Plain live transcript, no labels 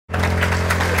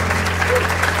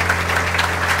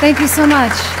Thank you so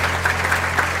much.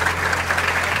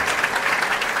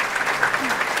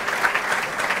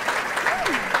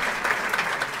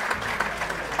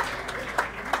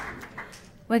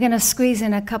 We're going to squeeze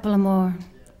in a couple of more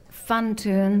fun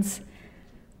tunes.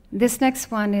 This next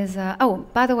one is, oh,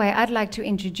 by the way, I'd like to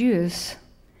introduce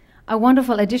a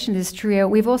wonderful addition to this trio.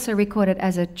 We've also recorded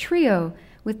as a trio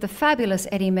with the fabulous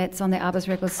Eddie Metz on the Arbors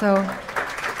record. So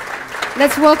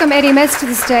let's welcome Eddie Metz to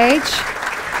the stage.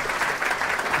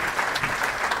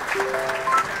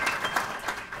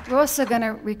 We're also going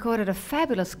to record at a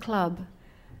fabulous club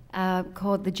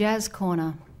called the Jazz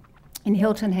Corner in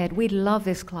Hilton Head. We love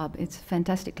this club. It's a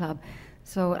fantastic club.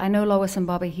 So I know Lois and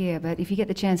Bob are here, but if you get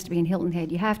the chance to be in Hilton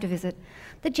Head, you have to visit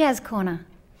the Jazz Corner.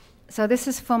 So this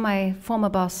is for my former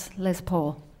boss, Les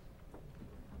Paul.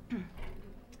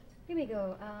 Here we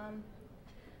go.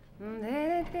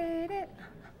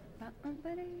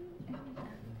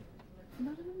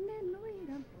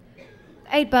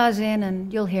 8 bars in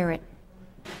and you'll hear it.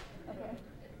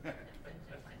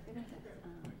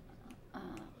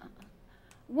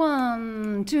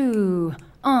 One, two,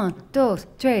 un, dos,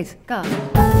 tres, go.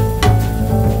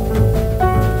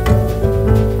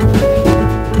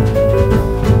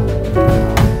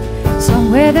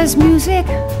 Somewhere there's music,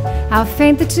 how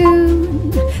faint the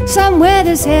tune. Somewhere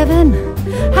there's heaven,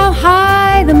 how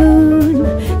high the moon.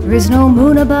 There is no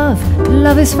moon above,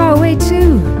 love is far away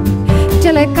too,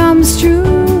 till it comes true.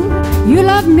 You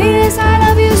love me as I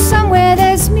love you. Somewhere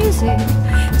there's music,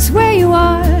 it's where you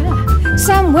are.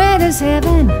 Somewhere there's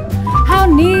heaven, how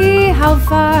near, how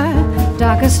far.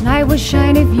 Darkest night would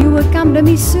shine if you would come to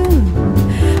me soon.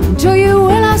 Until you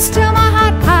will, I'll still my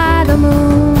heart by the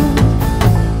moon.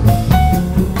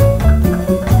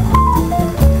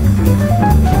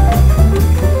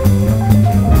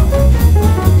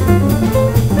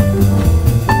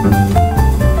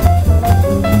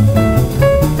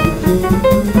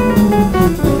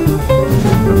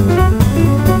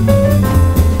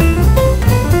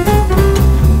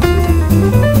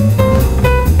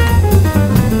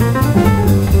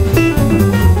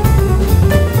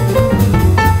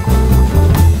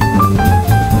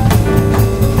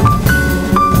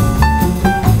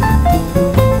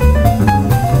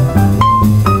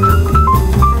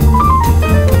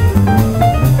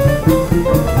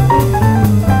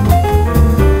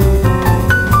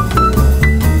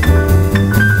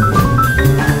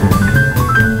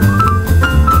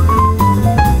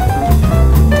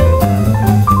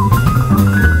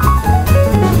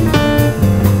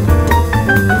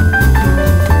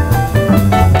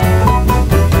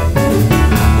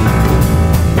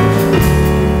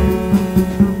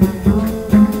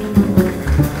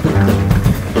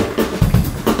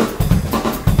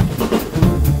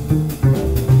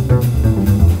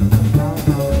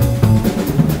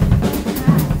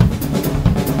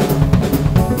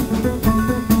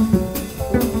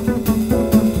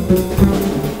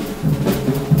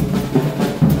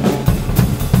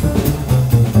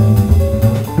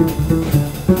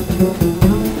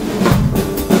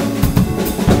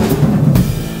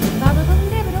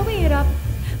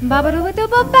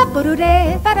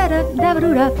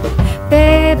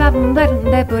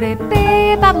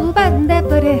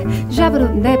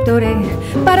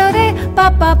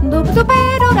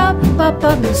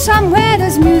 Somewhere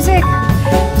there's music,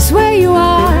 it's where you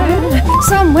are.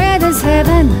 Somewhere there's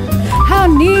heaven, how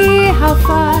near, how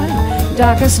far.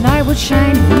 Darkest night would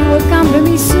shine, you will come to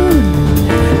me soon.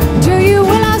 Until you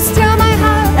will, I'll still my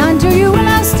heart. Until you will,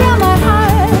 I'll still my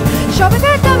heart. Show me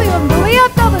that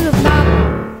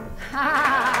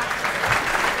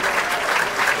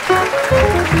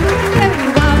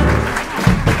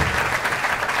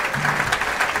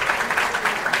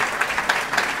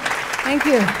Thank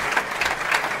you.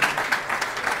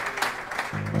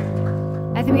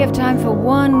 I think we have time for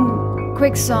one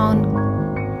quick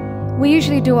song. We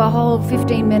usually do a whole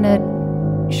 15-minute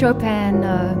Chopin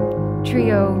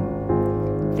trio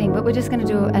thing, but we're just going to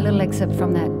do a little excerpt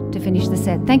from that to finish the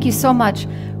set. Thank you so much.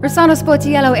 Rossano,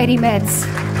 Sportiello, Eddie Metz.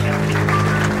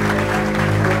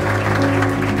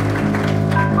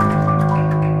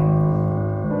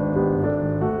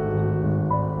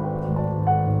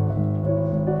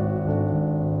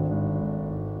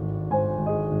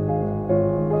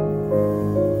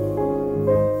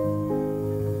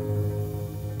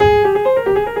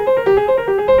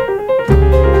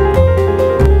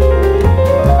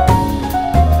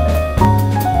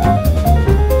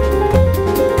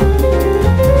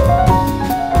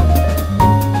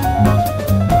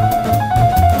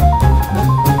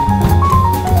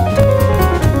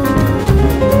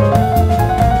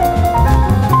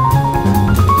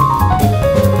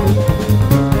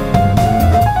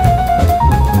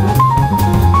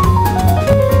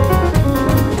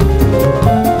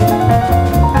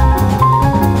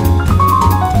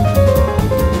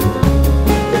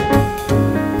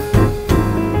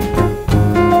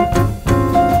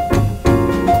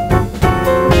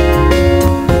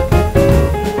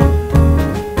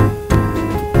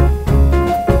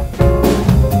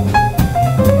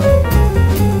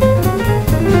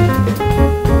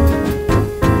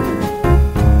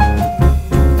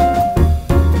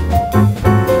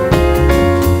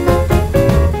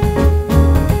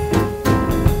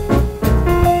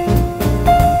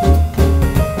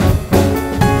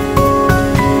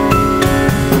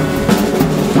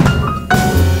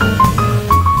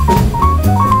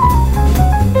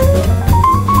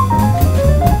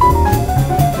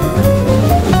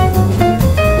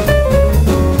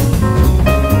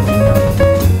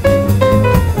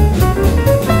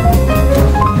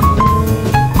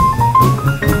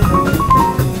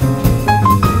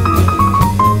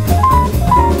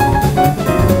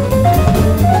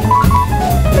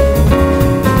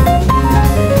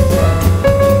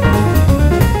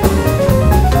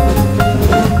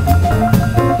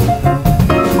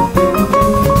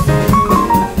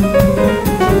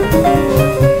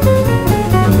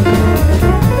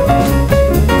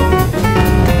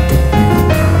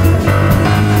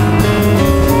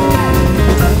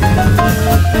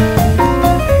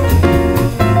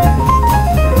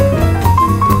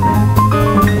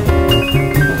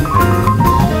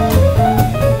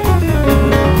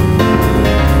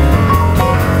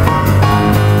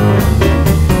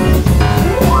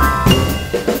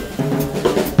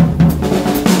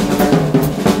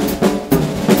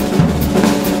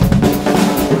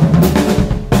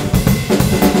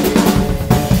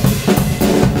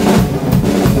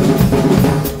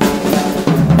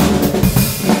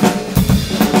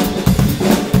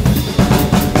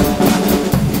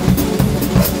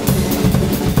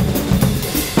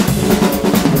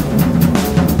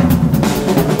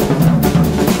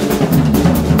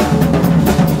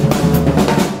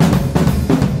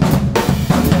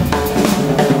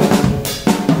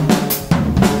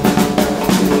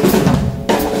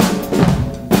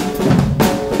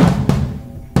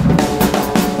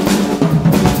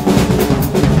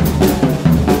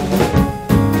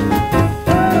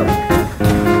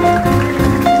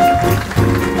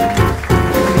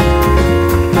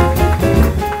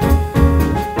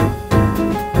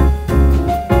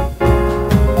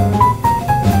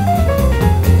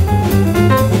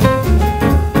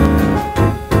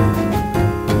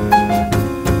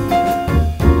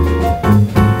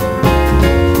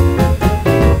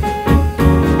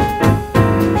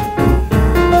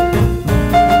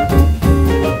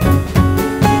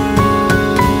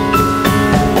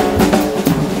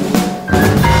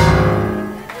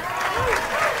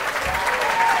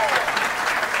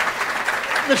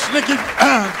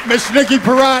 Miss Nicki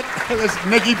Parrott.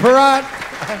 Nicki Parrott.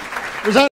 Rossano.